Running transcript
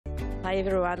Hi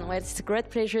everyone. Well, it's a great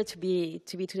pleasure to be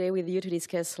today with you to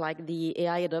discuss like the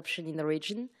AI adoption in the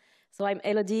region. So I'm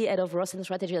Elodie, head of growth and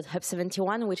strategy at Hub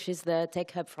 71, which is the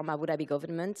tech hub from Abu Dhabi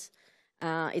government.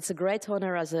 It's a great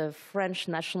honor as a French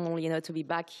national, to be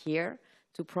back here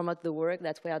to promote the work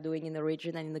that we are doing in the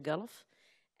region and in the Gulf.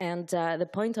 And the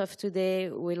point of today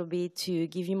will be to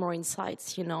give you more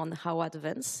insights, on how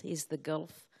advanced is the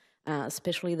Gulf,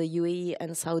 especially the UAE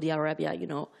and Saudi Arabia,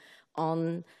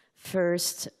 on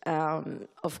first,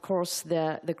 of course,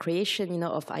 the creation,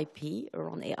 of IP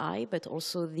around AI, but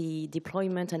also the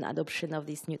deployment and adoption of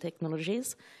these new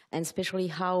technologies, and especially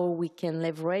how we can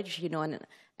leverage,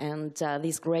 and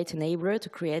this great enabler to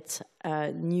create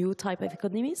a new type of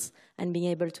economies and being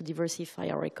able to diversify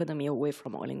our economy away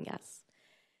from oil and gas.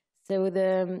 So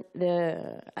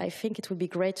I think it would be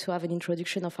great to have an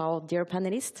introduction of our dear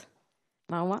panelist,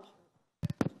 Marwa.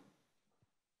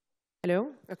 Hello.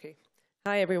 Okay.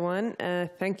 Hi, everyone.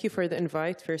 Thank you for the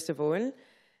invite, first of all.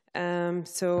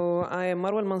 So I am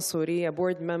Marwa Al-Mansouri, a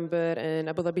board member in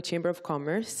Abu Dhabi Chamber of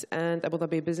Commerce and Abu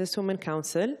Dhabi Businesswomen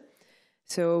Council.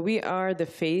 So we are the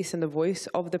face and the voice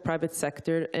of the private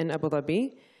sector in Abu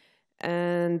Dhabi.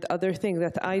 And other thing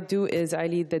that I do is I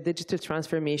lead the digital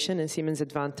transformation in Siemens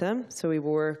Advanta. So we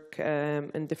work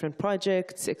in different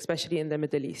projects, especially in the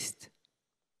Middle East.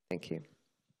 Thank you.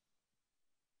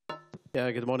 Yeah,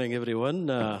 good morning, everyone.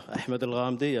 Ahmed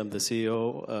Al-Ghamdi, I'm the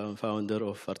CEO and founder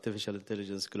of Artificial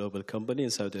Intelligence Global Company in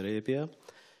Saudi Arabia.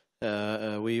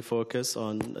 We focus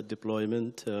on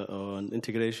deployment, on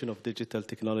integration of digital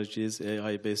technologies,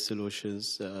 AI-based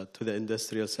solutions to the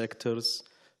industrial sectors,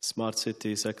 smart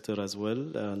city sector as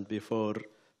well. And before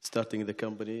starting the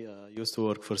company, I used to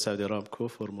work for Saudi Aramco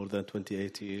for more than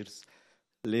 28 years,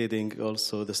 leading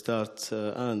also the start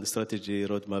and the strategy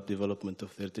roadmap development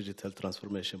of their digital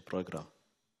transformation program.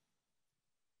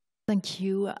 Thank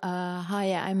you.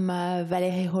 Hi, I'm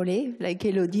Valérie Rollet. Like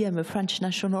Elodie, I'm a French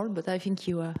national, but I think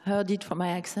you heard it from my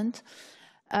accent.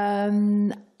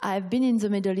 I've been in the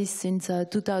Middle East since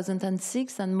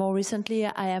 2006, and more recently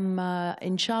I am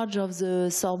in charge of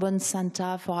the Sorbonne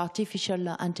Center for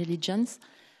Artificial Intelligence.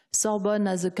 Sorbonne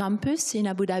as a campus in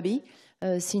Abu Dhabi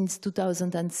since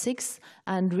 2006,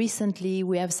 and recently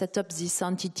we have set up this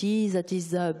entity that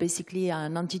is basically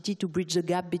an entity to bridge the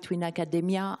gap between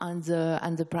academia and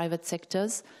the private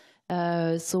sectors.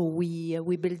 So we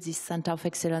built this Center of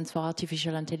Excellence for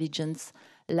Artificial Intelligence,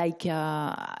 like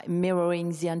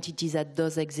mirroring the entities that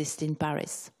does exist in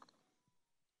Paris.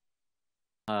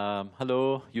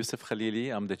 Hello, Youssef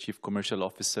Khalili. I'm the Chief Commercial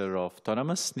Officer of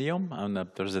Autonomous NEOM. I'm the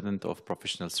President of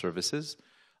Professional Services.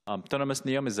 Autonomous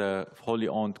NEOM is a wholly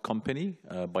owned company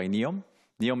by NEOM.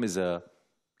 NEOM is a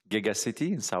giga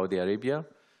city in Saudi Arabia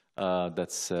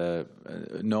that's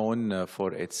known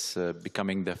for its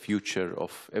becoming the future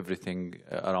of everything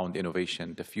around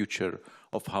innovation, the future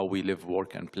of how we live,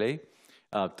 work, and play.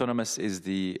 Autonomous is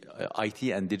the IT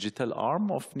and digital arm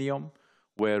of NEOM,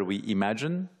 where we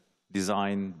imagine,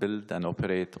 design, build, and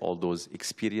operate all those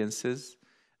experiences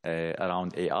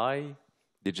around AI,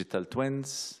 digital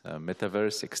twins,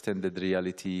 metaverse, extended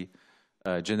reality,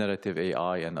 generative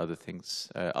AI, and other things.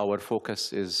 Our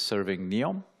focus is serving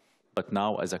NEOM, but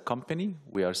now as a company,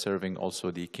 we are serving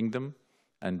also the kingdom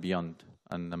and beyond.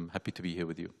 And I'm happy to be here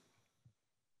with you.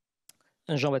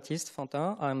 Jean-Baptiste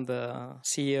Fantin. I'm the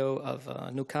CEO of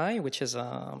Nukai, which is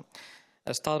a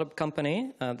startup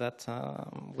company that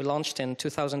we launched in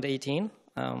 2018.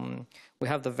 We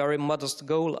have the very modest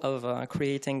goal of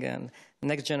creating a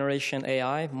next generation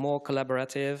AI, more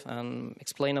collaborative and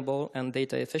explainable and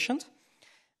data efficient.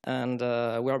 And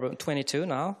we are 22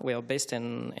 now. We are based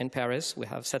in Paris. We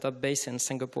have set up base in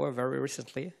Singapore very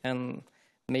recently, and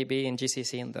maybe in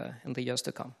GCC in the years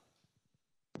to come.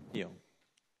 Yeah.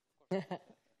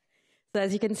 So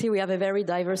as you can see, we have a very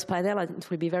diverse panel, and it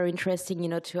will be very interesting,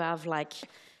 to have like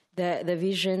the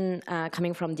vision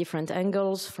coming from different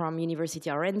angles, from university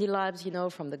R&D labs,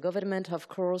 from the government, of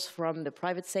course, from the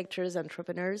private sectors,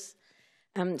 entrepreneurs.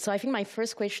 So I think my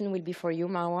first question will be for you,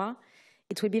 Marwa.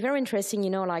 It would be very interesting,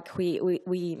 like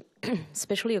we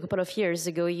especially a couple of years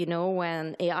ago,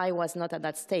 when AI was not at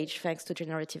that stage, thanks to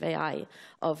generative AI,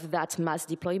 of that mass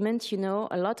deployment,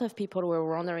 a lot of people were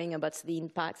wondering about the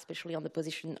impact, especially on the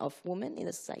position of women in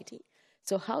the society.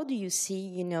 So how do you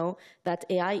see, that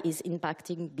AI is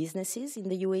impacting businesses in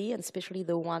the UAE, and especially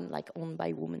the one like owned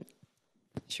by women?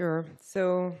 Sure.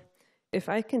 So if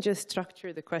I can just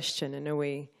structure the question in a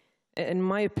way, in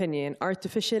my opinion,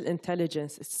 artificial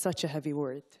intelligence is such a heavy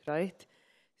word, right?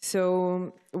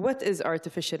 So what is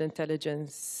artificial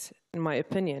intelligence, in my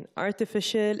opinion?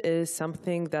 Artificial is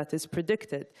something that is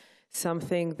predicted.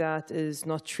 something that is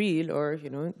not real, or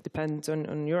depends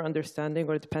on your understanding,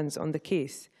 or depends on the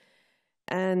case.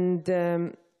 And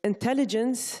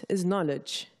intelligence is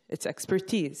knowledge, it's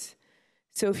expertise.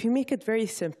 So if you make it very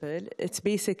simple, it's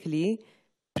basically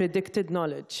predicted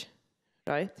knowledge,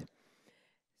 right?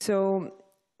 So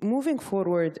moving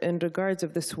forward in regards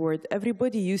of this word,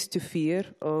 everybody used to fear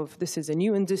of this is a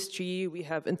new industry, we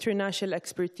have international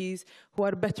expertise who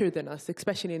are better than us,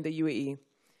 especially in the UAE.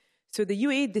 So the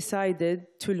UAE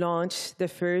decided to launch the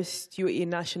first UAE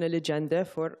national agenda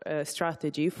for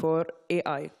strategy for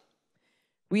AI.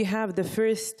 We have the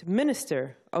first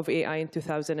minister of AI in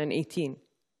 2018.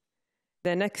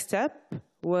 The next step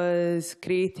was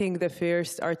creating the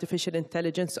first artificial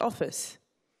intelligence office.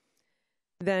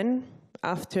 Then,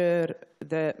 after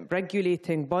the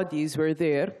regulating bodies were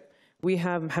there, we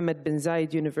have Mohammed bin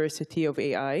Zayed University of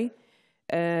AI,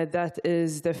 that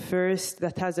has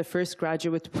the first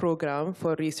graduate program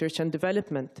for research and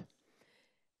development.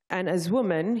 And as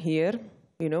women here,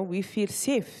 we feel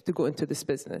safe to go into this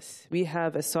business. We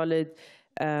have a solid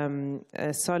and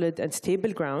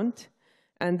stable ground.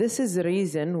 And this is the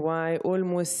reason why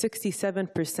almost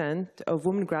 67% of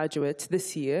women graduates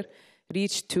this year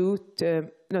reached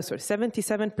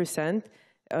 77%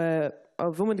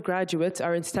 of women graduates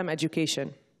are in STEM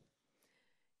education.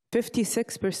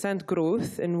 56%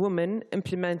 growth in women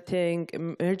implementing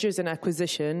mergers and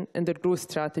acquisition in their growth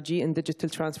strategy in digital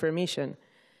transformation.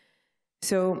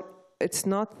 So it's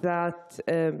not that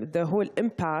the whole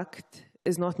impact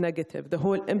is not negative. The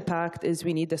whole impact is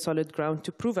we need a solid ground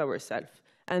to prove ourselves.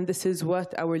 And this is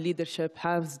what our leadership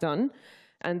has done.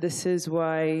 And this is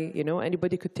why,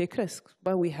 anybody could take risks,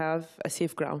 but we have a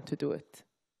safe ground to do it.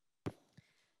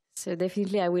 So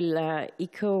definitely I will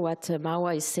echo what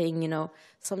Marwa is saying.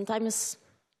 Sometimes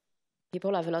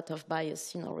people have a lot of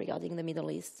bias, regarding the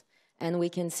Middle East. And we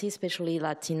can see especially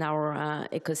that in our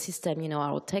ecosystem,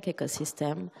 our tech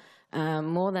ecosystem,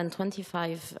 more than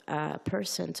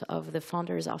 25% of the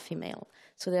founders are female.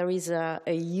 So there is a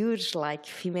huge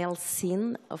female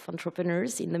scene of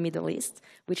entrepreneurs in the Middle East,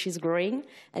 which is growing.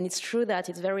 And it's true that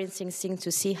it's very interesting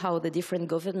to see how the different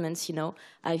governments,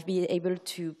 have been able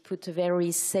to put a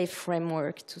very safe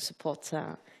framework to support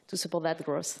that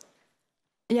growth.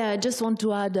 Yeah, I just want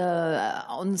to add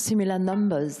on similar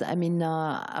numbers. I mean,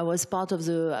 I was part of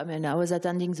I was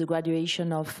attending the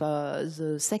graduation of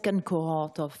the second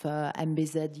cohort of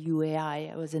MBZ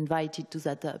UAI. I was invited to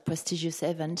that prestigious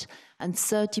event, and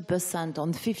 30%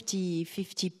 on 50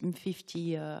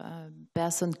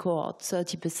 person cohort,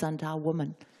 30% are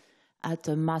women at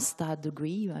a master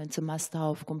degree. It's a master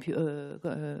of computer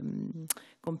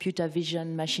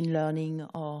vision, machine learning,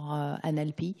 or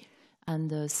NLP.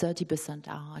 And 30%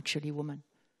 are actually women.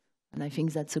 And I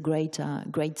think that's a great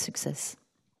success.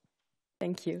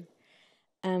 Thank you.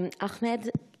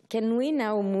 Ahmed, can we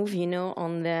now move,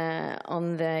 on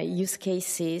the use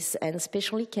cases, and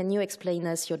especially can you explain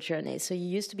us your journey? So you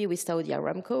used to be with Saudi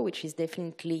Aramco, which is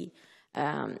definitely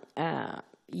a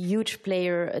huge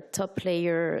player, a top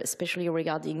player, especially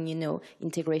regarding,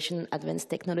 integration,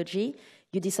 advanced technology.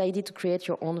 You decided to create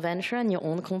your own venture and your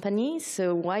own company.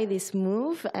 So why this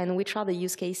move, and which are the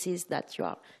use cases that you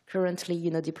are currently,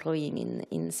 deploying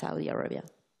in Saudi Arabia?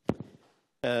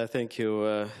 Thank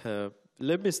you.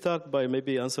 Let me start by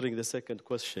maybe answering the second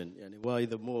question. Why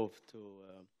the move to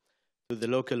the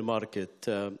local market?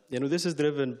 This is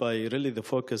driven by really the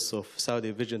focus of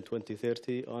Saudi Vision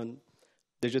 2030 on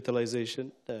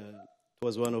digitalization. It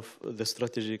was one of the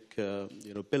strategic,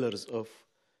 pillars of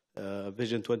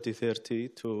Vision 2030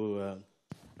 to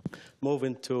move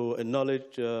into a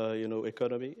knowledge,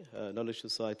 economy, knowledge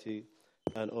society,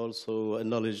 and also a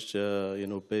knowledge,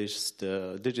 based,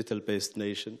 digital-based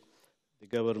nation. The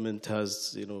government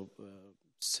has,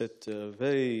 set a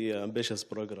very ambitious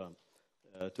program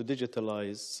to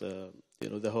digitalize,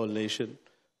 the whole nation,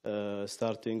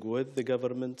 starting with the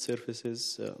government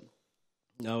services.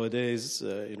 Nowadays,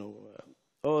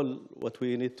 all what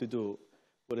we need to do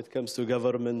when it comes to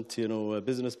government,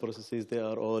 business processes, they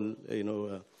are all,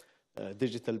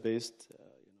 digital-based.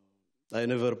 I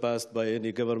never passed by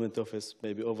any government office,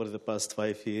 maybe over the past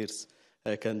 5 years.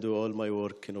 I can do all my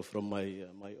work, from my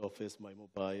office, my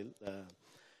mobile.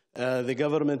 The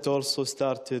government also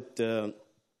started,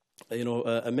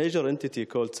 a major entity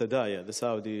called SADAIA, the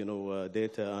Saudi,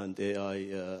 Data and AI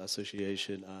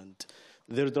Association, and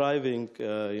they're driving,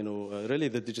 really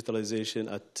the digitalization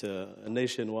at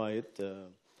nationwide.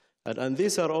 And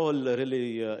these are all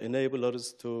really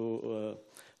enablers to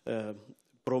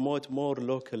promote more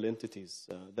local entities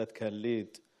that can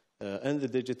lead in the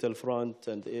digital front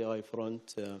and the AI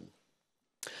front.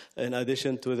 In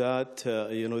addition to that,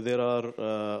 there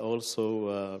are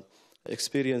also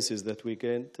experiences that we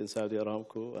gained in Saudi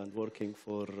Aramco and working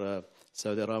for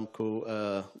Saudi Aramco,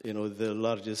 the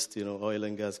largest oil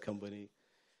and gas company.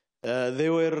 They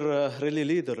were really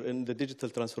leader in the digital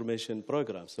transformation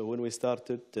program. So when we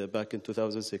started back in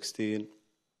 2016,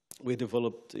 we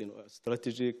developed a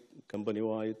strategy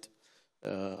company-wide,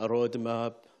 a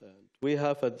roadmap. We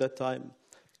have at that time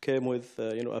came with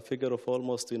a figure of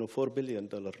almost $4 billion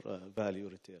value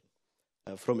return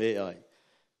from AI.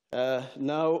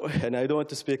 Now, and I don't want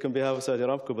to speak on behalf of Saudi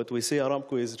Aramco, but we see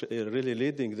Aramco is really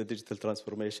leading the digital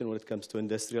transformation when it comes to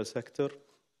industrial sector.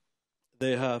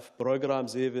 They have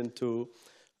programs even to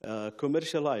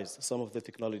commercialize some of the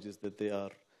technologies that they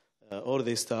are, or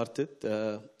they started.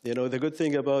 The good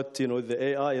thing about the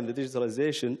AI and the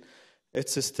digitalization,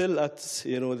 it's still at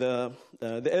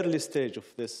the early stage of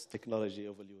this technology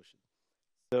evolution.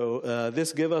 So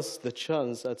this gives us the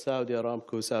chance at Saudi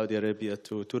Aramco, Saudi Arabia,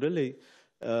 to really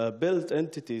build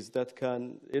entities that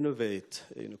can innovate,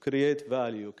 create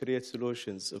value, create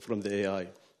solutions from the AI.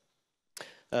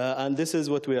 And this is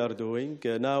what we are doing.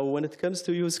 Now, when it comes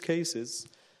to use cases,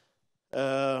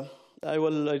 I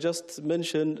will just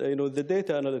mention the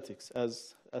data analytics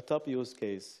as a top use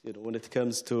case when it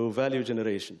comes to value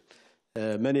generation.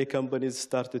 Many companies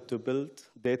started to build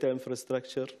data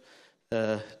infrastructure.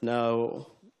 Now,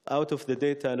 out of the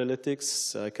data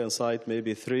analytics, I can cite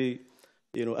maybe 3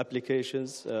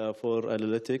 applications for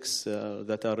analytics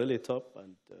that are really top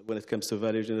and when it comes to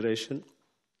value generation.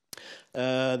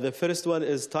 The first one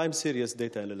is time series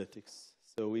data analytics.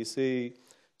 So we see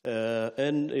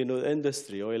in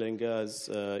industry, oil and gas,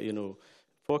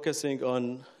 focusing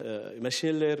on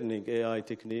machine learning AI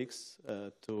techniques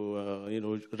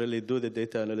to really do the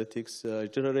data analytics,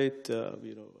 generate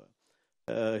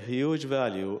huge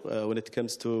value when it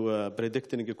comes to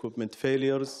predicting equipment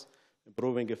failures,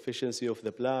 improving efficiency of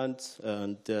the plant,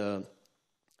 and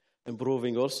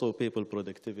improving also people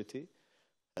productivity.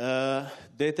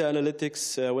 Data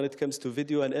analytics, when it comes to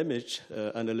video and image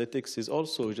analytics, is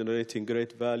also generating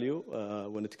great value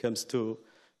when it comes to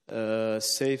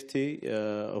safety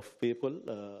of people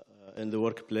in the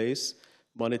workplace,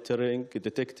 monitoring,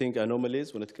 detecting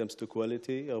anomalies when it comes to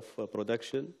quality of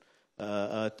production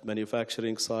at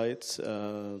manufacturing sites,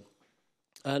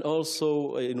 and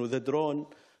also the drone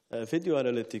video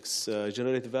analytics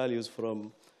generate values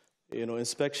from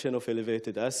inspection of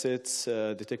elevated assets,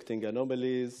 detecting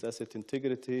anomalies, asset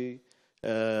integrity,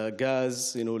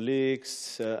 gas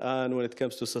leaks, and when it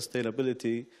comes to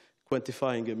sustainability,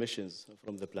 quantifying emissions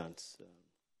from the plants.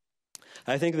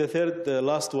 I think the third,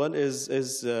 last one is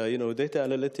data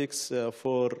analytics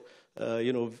for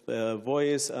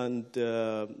voice and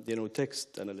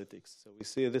text analytics. So we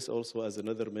see this also as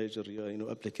another major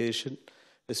application,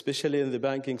 especially in the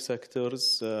banking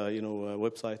sectors.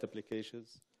 Website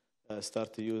applications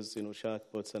start to use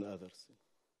chatbots and others.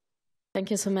 Thank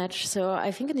you so much. So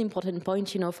I think an important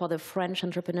point, for the French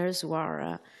entrepreneurs who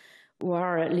are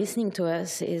listening to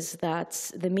us is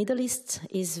that the Middle East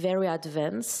is very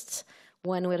advanced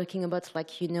when we're talking about,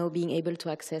 being able to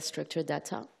access structured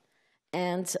data.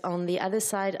 And on the other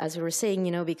side, as you were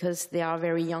saying, because they are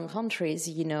very young countries,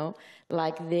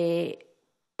 they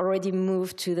already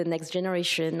moved to the next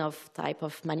generation of type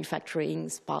of manufacturing,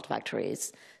 smart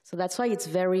factories. So that's why it's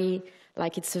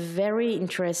it's a very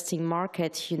interesting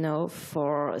market,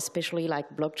 for especially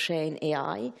blockchain,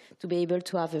 AI, to be able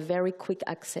to have a very quick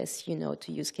access,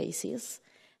 to use cases.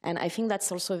 And I think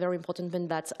that's also very important when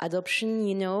that adoption,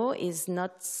 is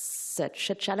not such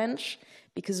a challenge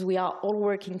because we are all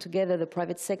working together, the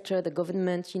private sector, the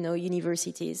government,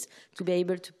 universities, to be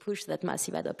able to push that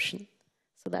massive adoption.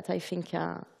 So that, I think,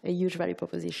 a huge value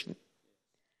proposition.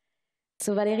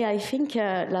 So, Valérie, I think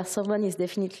La Sorbonne is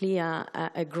definitely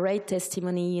a great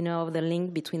testimony, of the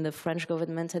link between the French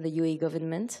government and the UAE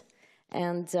government.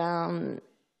 And,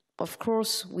 of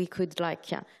course, we could,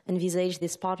 envisage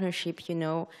this partnership,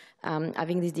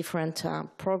 having these different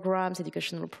programs,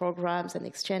 educational programs and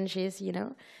exchanges,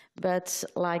 But,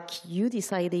 you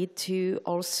decided to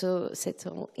also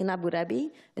settle in Abu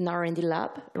Dhabi, an R&D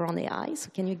lab around AI. So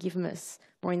can you give us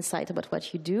more insight about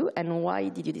what you do and why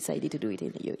did you decide to do it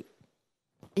in the UAE?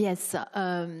 Yes.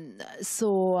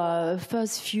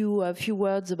 First, few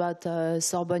words about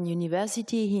Sorbonne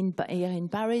University here in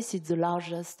Paris. It's the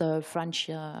largest French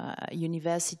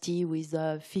university with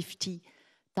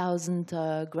 50,000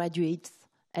 graduates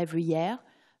every year.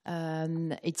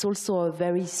 It's also a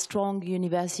very strong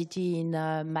university in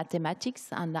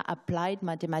mathematics and applied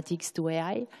mathematics to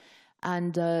AI.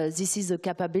 And this is the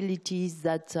capabilities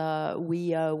that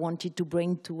we wanted to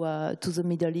bring to the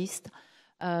Middle East.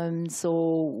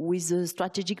 So with the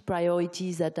strategic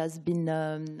priorities that has been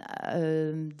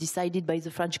decided by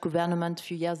the French government a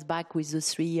few years back with the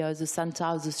center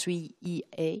of the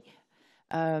 3EA,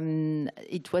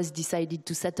 it was decided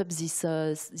to set up this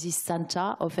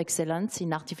center of excellence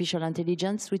in artificial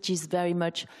intelligence, which is very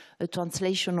much a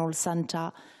translational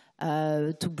center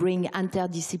to bring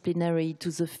interdisciplinary to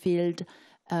the field.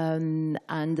 And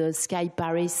Sky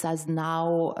Paris has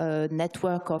now a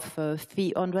network of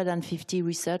 350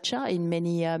 researchers in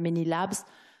many labs,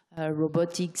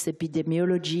 robotics,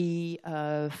 epidemiology,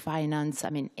 finance, I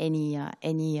mean, any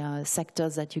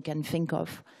sectors that you can think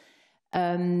of.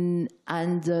 And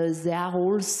they are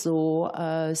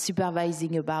also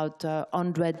supervising about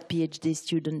 100 PhD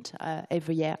students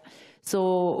every year.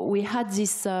 So we had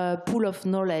this pool of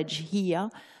knowledge here,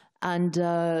 and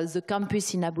the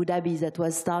campus in Abu Dhabi that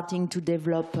was starting to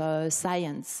develop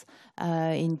science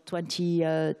in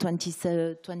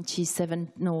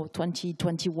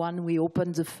 2021, we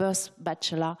opened the first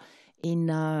bachelor in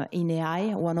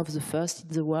AI, one of the first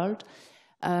in the world.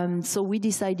 So we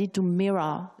decided to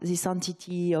mirror this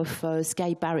entity of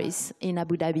Sky Paris in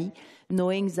Abu Dhabi,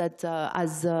 knowing that,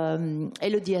 as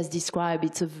Elodie has described,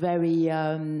 it's a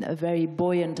very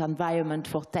buoyant environment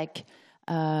for tech,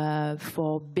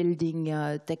 for building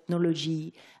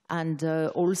technology, and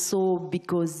also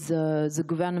because the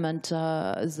government,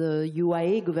 the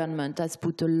UAE government, has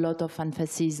put a lot of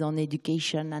emphasis on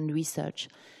education and research.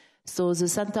 So the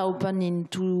center opened in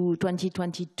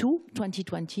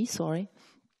 2020, sorry.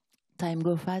 Time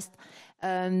go fast,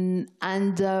 and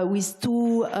with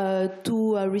two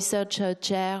research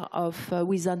chair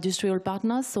with industrial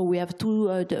partners. So we have two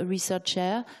research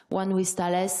chair, one with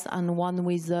Thales and one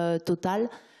with Total,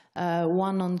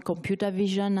 one on computer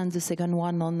vision and the second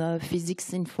one on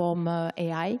physics informed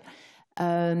AI.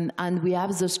 And we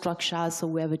have the structure, so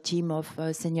we have a team of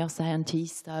senior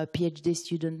scientists, PhD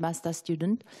student, master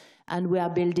student, and we are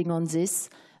building on this.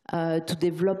 To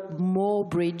develop more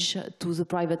bridge to the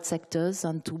private sectors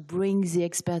and to bring the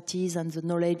expertise and the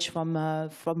knowledge from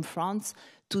France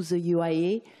to the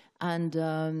UAE and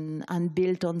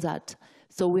build on that.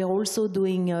 So we're also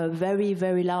doing a very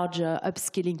large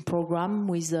upskilling program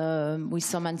with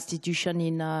some institution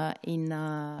in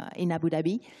Abu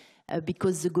Dhabi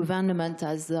because the government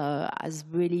has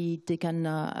really taken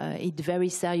it very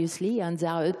seriously, and they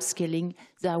are upskilling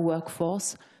their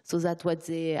workforce. So that what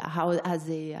as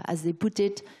they put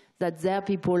it, that their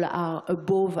people are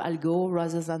above algo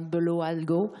rather than below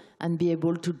algo, and be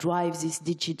able to drive this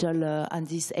digital and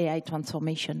this AI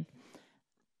transformation.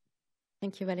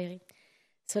 Thank you, Valérie.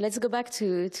 So let's go back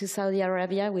to Saudi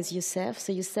Arabia with Youssef.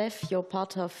 So Youssef, you're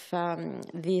part of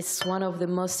this one of the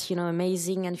most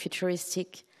amazing and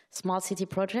futuristic smart city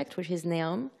project, which is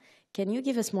NEOM. Can you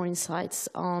give us more insights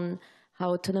on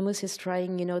how Autonomous is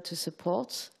trying to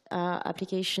support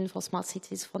application for smart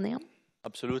cities for NEOM?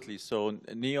 Absolutely. So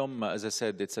NEOM, as I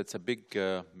said, it's a big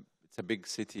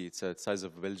city. It's the size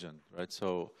of Belgium, right?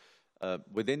 So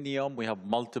within NEOM, we have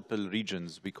multiple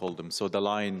regions, we call them. So the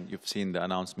line, you've seen the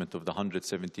announcement of the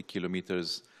 170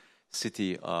 kilometers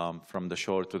city from the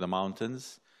shore to the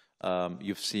mountains.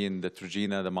 You've seen the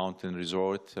Trojena, the mountain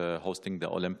resort, hosting the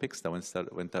Olympics, the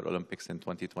Winter Olympics in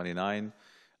 2029.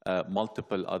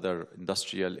 Multiple other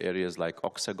industrial areas like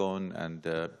Oxagon and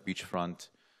beachfront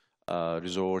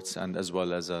resorts, and as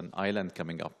well as an island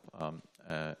coming up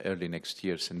early next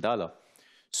year, Sindala.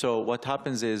 So what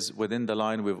happens is within the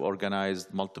line we've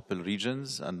organized multiple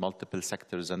regions and multiple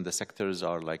sectors, and the sectors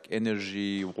are like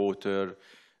energy, water,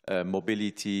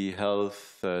 mobility,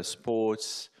 health,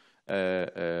 sports,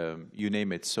 you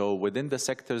name it. So within the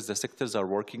sectors are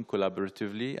working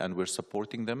collaboratively, and we're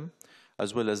supporting them,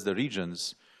 as well as the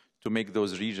regions, to make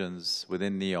those regions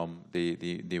within NEOM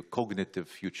the cognitive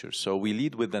future. So we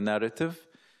lead with the narrative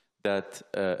that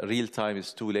real time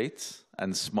is too late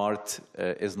and smart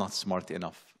is not smart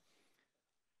enough.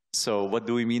 So what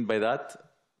do we mean by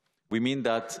that? We mean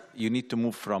that you need to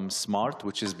move from smart,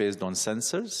 which is based on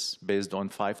sensors, based on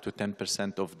 5 to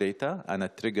 10% of data and a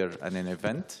trigger and an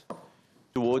event,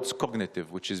 towards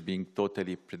cognitive, which is being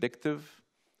totally predictive,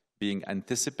 being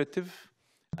anticipative,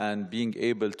 and being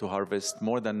able to harvest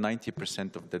more than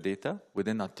 90% of the data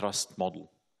within a trust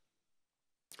model.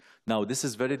 Now, this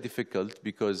is very difficult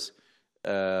because,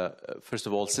 first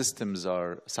of all, systems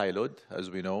are siloed, as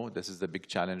we know. This is the big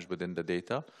challenge within the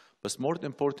data. But more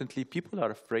importantly, people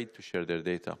are afraid to share their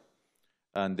data.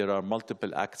 And there are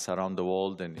multiple acts around the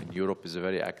world, and in Europe is a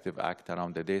very active act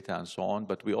around the data and so on.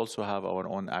 But we also have our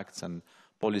own acts and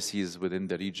policies within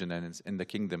the region and in the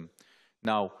kingdom.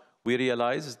 Now, we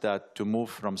realized that to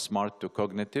move from smart to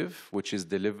cognitive, which is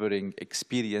delivering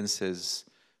experiences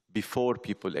before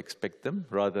people expect them,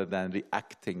 rather than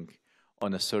reacting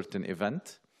on a certain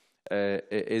event,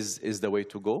 is the way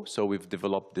to go. So we've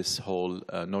developed this whole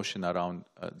notion around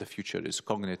the future is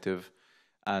cognitive,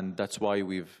 and that's why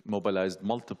we've mobilized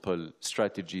multiple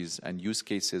strategies and use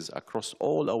cases across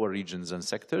all our regions and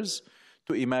sectors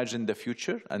to imagine the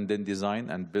future and then design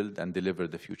and build and deliver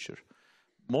the future.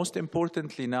 Most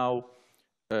importantly now,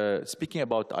 speaking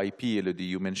about IP, Elodie,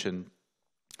 you mentioned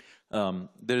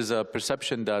there's a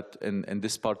perception that in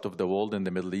this part of the world, in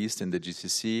the Middle East, in the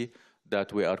GCC,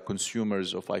 that we are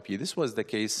consumers of IP. This was the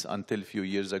case until a few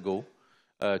years ago.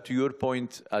 To your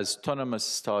point, as Autonomous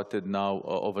started now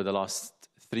over the last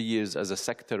 3 years as a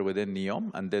sector within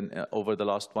NEOM, and then over the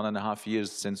last 1.5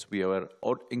 years since we were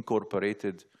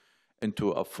incorporated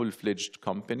into a full-fledged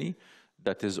company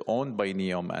that is owned by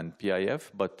NEOM and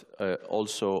PIF, but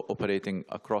also operating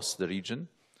across the region.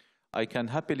 I can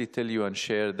happily tell you and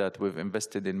share that we've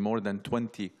invested in more than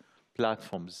 20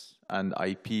 platforms and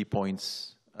IP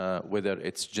points, whether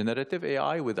it's generative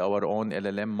AI with our own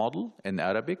LLM model in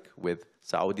Arabic with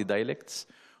Saudi dialects,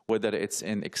 whether it's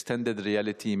in extended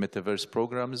reality metaverse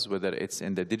programs, whether it's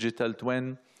in the digital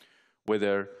twin,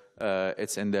 whether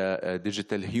it's in the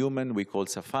digital human we call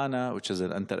Safana, which is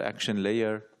an interaction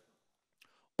layer,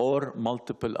 or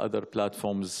multiple other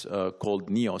platforms called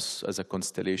NEOS as a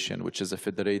constellation, which is a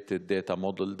federated data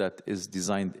model that is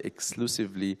designed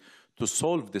exclusively to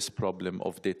solve this problem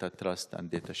of data trust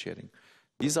and data sharing.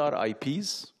 These are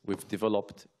IPs we've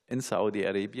developed in Saudi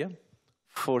Arabia,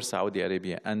 for Saudi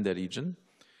Arabia and the region,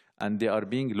 and they are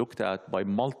being looked at by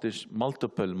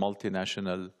multiple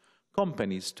multinational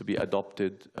companies to be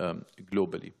adopted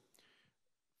globally.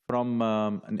 From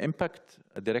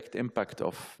a direct impact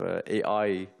of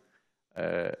AI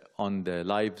on the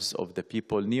lives of the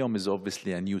people, NEOM is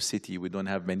obviously a new city. We don't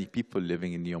have many people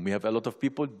living in NEOM. We have a lot of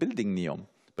people building NEOM,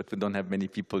 but we don't have many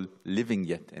people living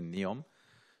yet in NEOM.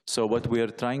 So what we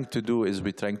are trying to do is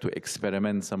we're trying to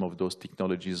experiment some of those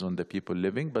technologies on the people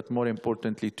living, but more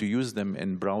importantly, to use them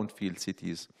in brownfield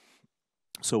cities.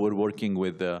 So we're working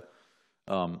with the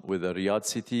Riyadh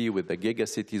city, with the giga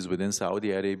cities within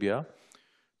Saudi Arabia,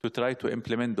 to try to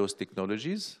implement those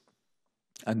technologies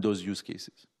and those use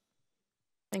cases.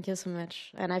 Thank you so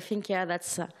much. And I think, yeah,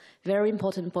 that's a very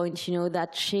important point, you know,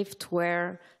 that shift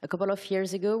where a couple of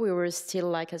years ago we were still,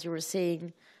 like, as you were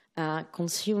saying,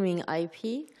 consuming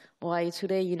IP, while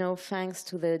today, you know, thanks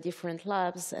to the different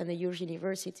labs and the huge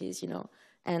universities, you know,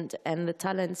 and the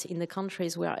talents in the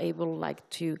countries, we are able, like,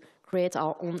 to create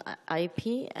our own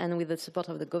IP, and with the support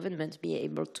of the government, be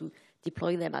able to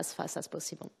deploy them as fast as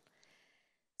possible.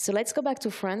 So let's go back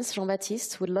to France.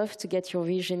 Jean-Baptiste, would love to get your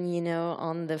vision, you know,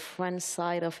 on the French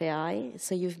side of AI.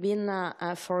 So you've been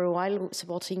for a while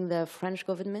supporting the French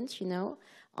government, you know,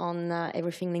 on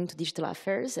everything linked to digital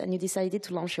affairs, and you decided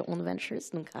to launch your own ventures,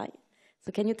 Nukai.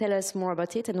 So can you tell us more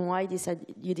about it and why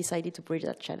you decided to bridge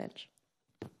that challenge?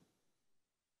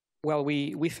 Well,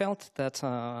 we felt that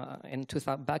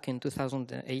back in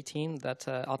 2018 that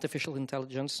artificial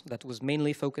intelligence that was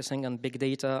mainly focusing on big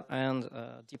data and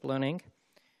deep learning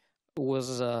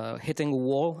was hitting a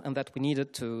wall, and that we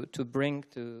needed to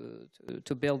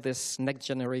build this next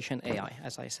generation AI,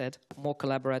 as I said, more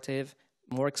collaborative,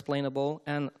 more explainable,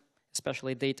 and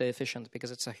especially data efficient,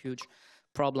 because it's a huge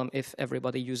problem if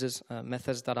everybody uses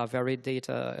methods that are very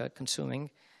data consuming.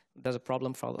 There's a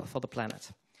problem for the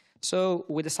planet. So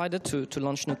we decided to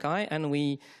launch Nukai, and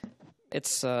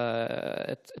it's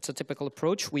a typical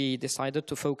approach. We decided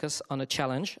to focus on a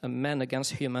challenge, a man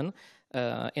against human,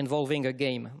 involving a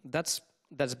game. That's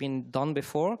been done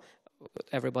before.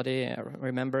 Everybody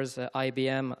remembers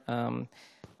IBM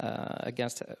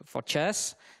for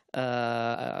chess.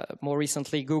 More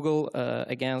recently, Google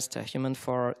against a human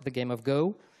for the game of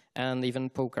Go, and even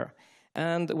poker.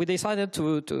 And we decided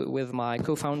with my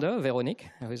co-founder, Véronique,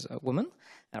 who is a woman,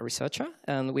 a researcher,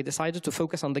 and we decided to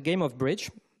focus on the game of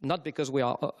bridge, not because we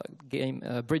are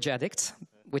bridge addicts,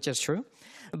 which is true,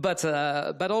 but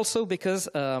also because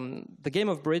the game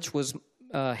of bridge was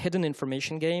a hidden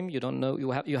information game. You don't know,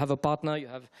 you have a partner,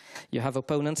 you have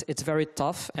opponents. It's very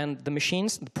tough, and the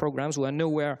machines, the programs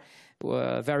were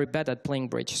very bad at playing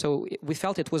bridge. So we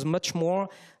felt it was much more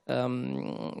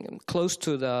close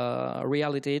to the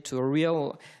reality, to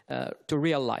real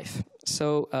life.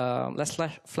 So let's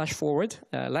flash forward.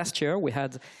 Last year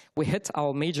we hit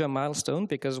our major milestone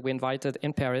because we invited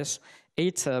in Paris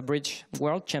 8 bridge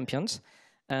world champions,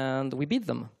 and we beat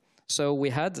them. So we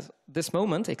had this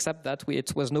moment, except that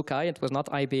it was Nukai, it was not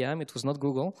IBM, it was not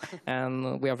Google,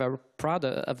 and we are very proud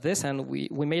of this, and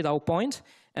we made our point,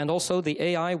 And also the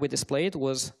AI we displayed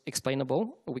was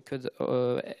explainable. We could,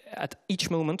 at each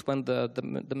moment when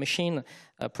the machine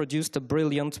produced a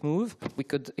brilliant move, we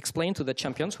could explain to the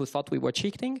champions who thought we were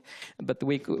cheating, but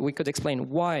we could explain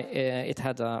why it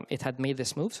had made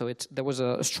this move. So there was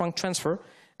a strong transfer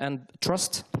and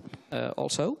trust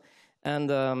also. And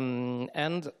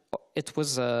it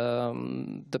was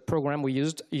the program we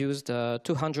used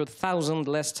 200,000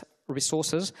 less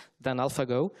resources than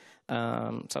AlphaGo.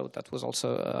 So that was also,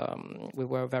 we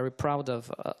were very proud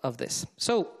of this.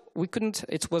 So we couldn't,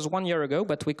 it was 1 year ago,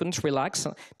 but we couldn't relax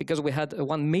because we had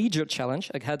one major challenge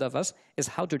ahead of us, is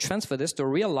how to transfer this to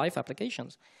real life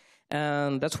applications.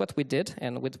 And that's what we did,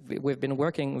 and we've been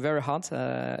working very hard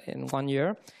in 1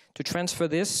 year to transfer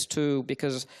this to,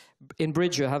 because in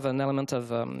Bridge you have an element of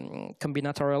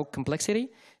combinatorial complexity,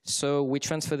 so we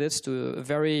transfer this to a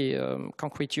very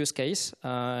concrete use case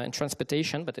in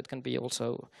transportation, but it can be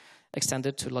also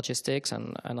extended to logistics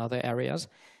and other areas.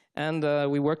 And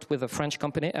we worked with a French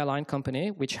company, airline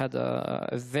company, which had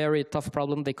a very tough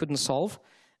problem they couldn't solve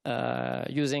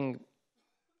using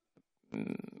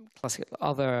classical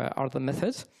other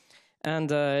methods,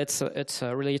 and it's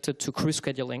related to crew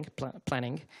scheduling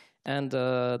planning. And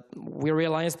we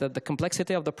realized that the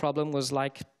complexity of the problem was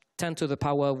like 10 to the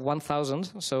power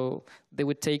 1,000. So they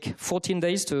would take 14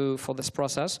 days for this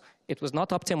process. It was not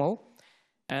optimal,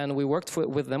 and we worked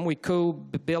with them. We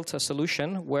co-built a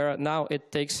solution where now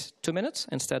it takes 2 minutes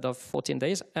instead of 14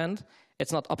 days, and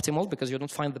it's not optimal because you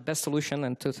don't find the best solution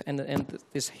in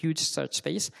this huge search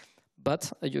space,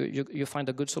 but you find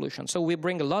a good solution. So we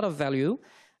bring a lot of value.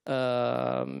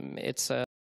 It's